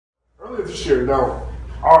Earlier this year, now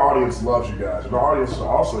our audience loves you guys, and our audience are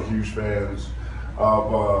also huge fans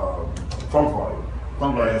of Funk Volume.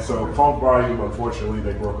 And so Funk Volume, unfortunately,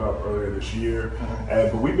 they broke up earlier this year,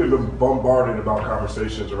 but we've been bombarded about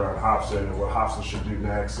conversations around Hopsin and what Hopsin should do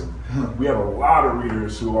next. And we have a lot of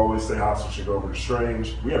readers who always say Hopsin should go over to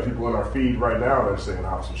Strange. We have people in our feed right now that are saying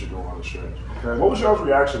Hopsin should go on to Strange. Okay. What was y'all's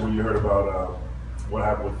reaction when you heard about what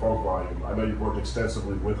happened with Funk Volume? I know you've worked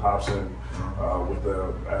extensively with Hopsin,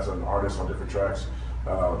 as an artist on different tracks.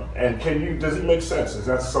 And does it make sense? Is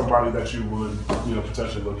that somebody that you would,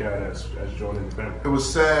 potentially look at as joining the family? It was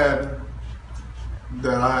sad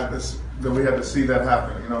that we had to see that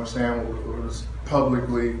happen. You know what I'm saying? It was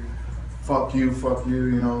publicly, fuck you,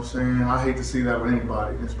 you know what I'm saying? I hate to see that with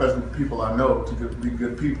anybody, especially people I know to be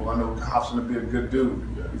good people. I know Hopsin to be a good dude.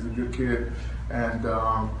 He's a good kid. And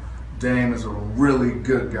Dame is a really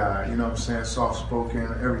good guy, you know what I'm saying?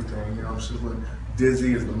 Soft-spoken, everything, you know what I'm saying?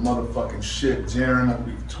 Dizzy is the motherfucking shit. Jaren,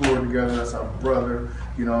 we toured together, that's our brother,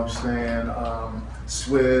 you know what I'm saying?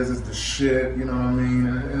 Swizz is the shit, you know what I mean?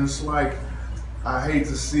 And it's like, I hate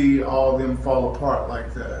to see all them fall apart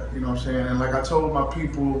like that, you know what I'm saying? And like I told my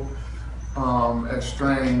people at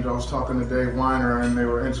Strange, I was talking to Dave Weiner and they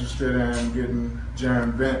were interested in getting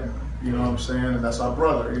Jaren Benton, you know what I'm saying? And that's our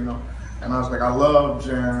brother, you know? And I was like, I love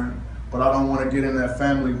Jaren, but I don't want to get in that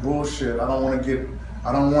family bullshit. I don't want to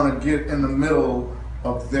get in the middle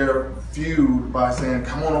of their feud by saying,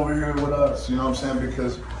 come on over here with us, you know what I'm saying?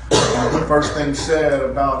 Because the first thing said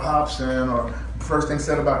about Hopsin or first thing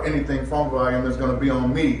said about anything Funk Volume is going to be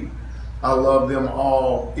on me. I love them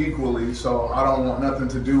all equally, so I don't want nothing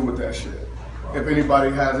to do with that shit. If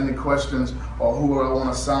anybody has any questions or who I want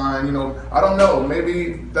to sign, I don't know.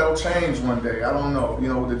 Maybe that'll change one day. I don't know,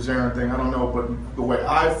 with the Jaren thing, I don't know. But the way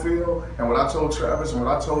I feel and what I told Travis and what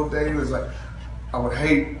I told Dave is like, I would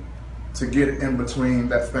hate to get in between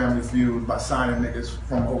that family feud by signing niggas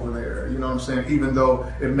from over there. You know what I'm saying? Even though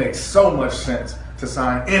it makes so much sense to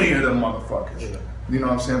sign any of them motherfuckers. Yeah. You know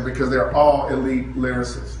what I'm saying? Because they're all elite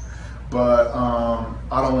lyricists. But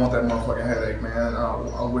I don't want that motherfucking headache, man.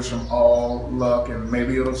 I wish them all luck, and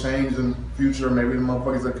maybe it'll change in the future. Maybe the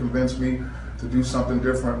motherfuckers that convince me to do something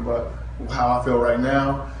different. But how I feel right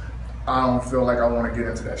now, I don't feel like I want to get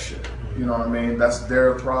into that shit. You know what I mean? That's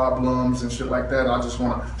their problems and shit like that. I just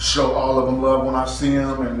want to show all of them love when I see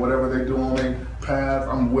them, and whatever they do on their path,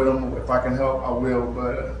 I'm with them. If I can help, I will.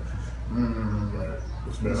 But you know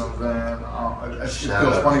what I'm saying? It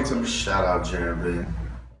feels funny to me. Shout out Jaren B.